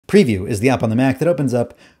Preview is the app on the Mac that opens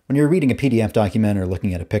up when you're reading a PDF document or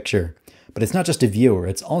looking at a picture. But it's not just a viewer,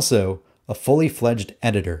 it's also a fully fledged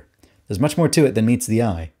editor. There's much more to it than meets the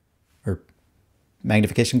eye. Or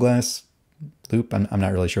magnification glass? Loop? I'm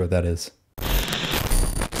not really sure what that is.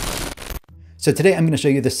 So today I'm going to show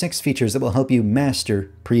you the 6 features that will help you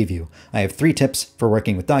master Preview. I have 3 tips for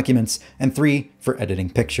working with documents and 3 for editing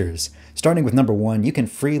pictures. Starting with number 1, you can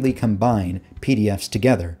freely combine PDFs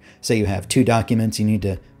together. Say you have 2 documents you need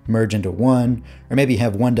to merge into one, or maybe you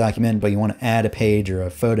have 1 document but you want to add a page or a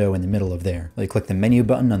photo in the middle of there. You click the menu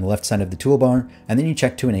button on the left side of the toolbar and then you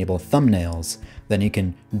check to enable thumbnails. Then you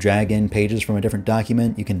can drag in pages from a different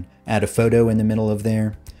document. You can add a photo in the middle of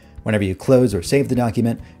there. Whenever you close or save the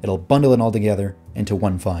document, it'll bundle it all together into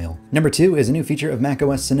one file. Number 2 is a new feature of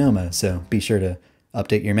macOS Sonoma, so be sure to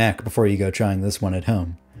update your Mac before you go trying this one at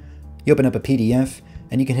home. You open up a PDF,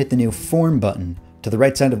 and you can hit the new Form button to the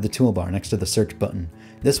right side of the toolbar next to the Search button.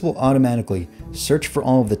 This will automatically search for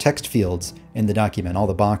all of the text fields in the document, all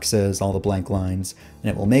the boxes, all the blank lines,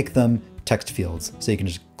 and it will make them text fields. So you can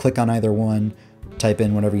just click on either one, type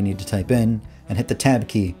in whatever you need to type in, and hit the Tab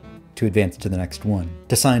key to advance to the next one.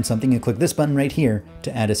 To sign something, you click this button right here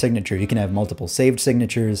to add a signature. You can have multiple saved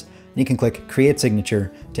signatures, and you can click Create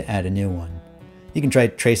Signature to add a new one. You can try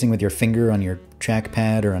tracing with your finger on your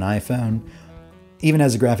trackpad or an iPhone. Even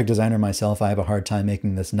as a graphic designer myself, I have a hard time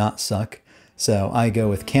making this not suck, so I go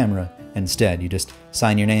with camera instead. You just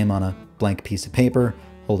sign your name on a blank piece of paper,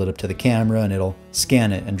 hold it up to the camera, and it'll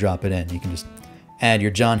scan it and drop it in. You can just add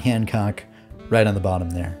your John Hancock right on the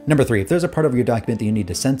bottom there. Number 3, if there's a part of your document that you need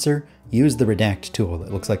to censor, use the Redact tool.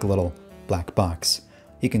 It looks like a little black box.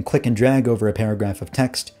 You can click and drag over a paragraph of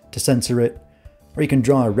text to censor it, or you can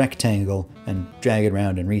draw a rectangle and drag it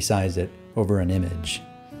around and resize it over an image.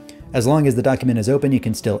 As long as the document is open, you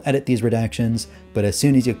can still edit these redactions, but as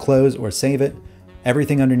soon as you close or save it,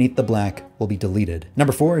 everything underneath the black will be deleted.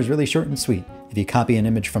 Number 4 is really short and sweet. If you copy an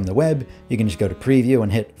image from the web, you can just go to Preview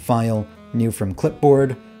and hit File, New from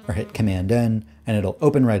Clipboard, or hit Command-N, and it'll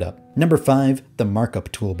open right up. Number 5, the Markup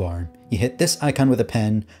toolbar. You hit this icon with a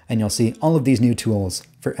pen, and you'll see all of these new tools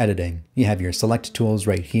for editing. You have your Select tools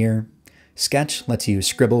right here. Sketch lets you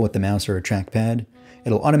scribble with the mouse or a trackpad.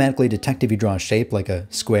 It'll automatically detect if you draw a shape like a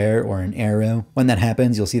square or an arrow. When that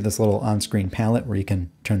happens, you'll see this little on-screen palette where you can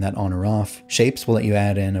turn that on or off. Shapes will let you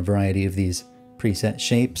add in a variety of these preset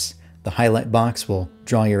shapes. The highlight box will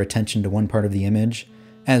draw your attention to one part of the image,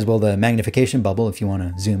 as will the magnification bubble if you want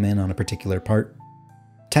to zoom in on a particular part.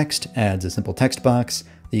 Text adds a simple text box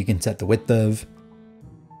that you can set the width of.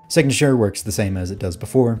 Signature works the same as it does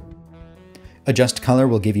before. Adjust color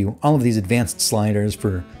will give you all of these advanced sliders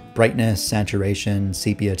for brightness, saturation,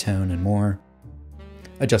 sepia tone, and more.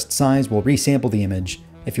 Adjust size will resample the image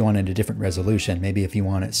if you want it a different resolution, maybe if you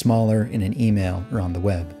want it smaller in an email or on the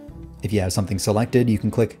web. If you have something selected, you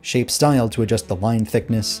can click Shape Style to adjust the line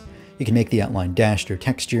thickness. You can make the outline dashed or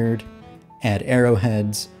textured, add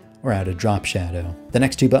arrowheads, or add a drop shadow. The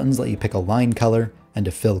next 2 buttons let you pick a line color and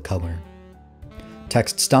a fill color.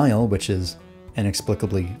 Text Style, which is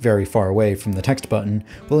inexplicably very far away from the text button,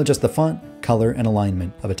 will adjust the font, color, and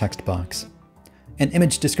alignment of a text box. An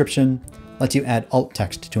image description lets you add alt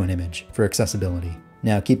text to an image for accessibility.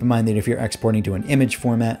 Now keep in mind that if you're exporting to an image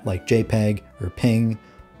format like JPEG or PNG,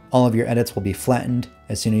 all of your edits will be flattened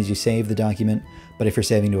as soon as you save the document, but if you're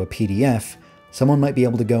saving to a PDF, someone might be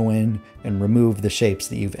able to go in and remove the shapes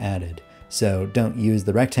that you've added. So don't use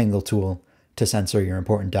the rectangle tool to censor your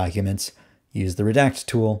important documents. Use the Redact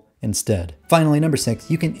tool instead. Finally, number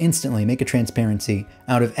 6, you can instantly make a transparency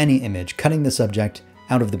out of any image, cutting the subject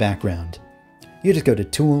out of the background. You just go to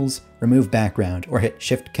Tools, Remove Background, or hit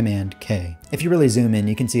Shift-Command-K. If you really zoom in,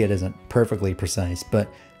 you can see it isn't perfectly precise,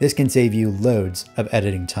 but this can save you loads of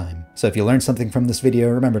editing time. So if you learned something from this video,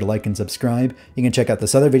 remember to like and subscribe. You can check out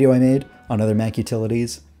this other video I made on other Mac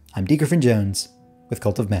utilities. I'm Griffin Jones with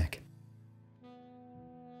Cult of Mac.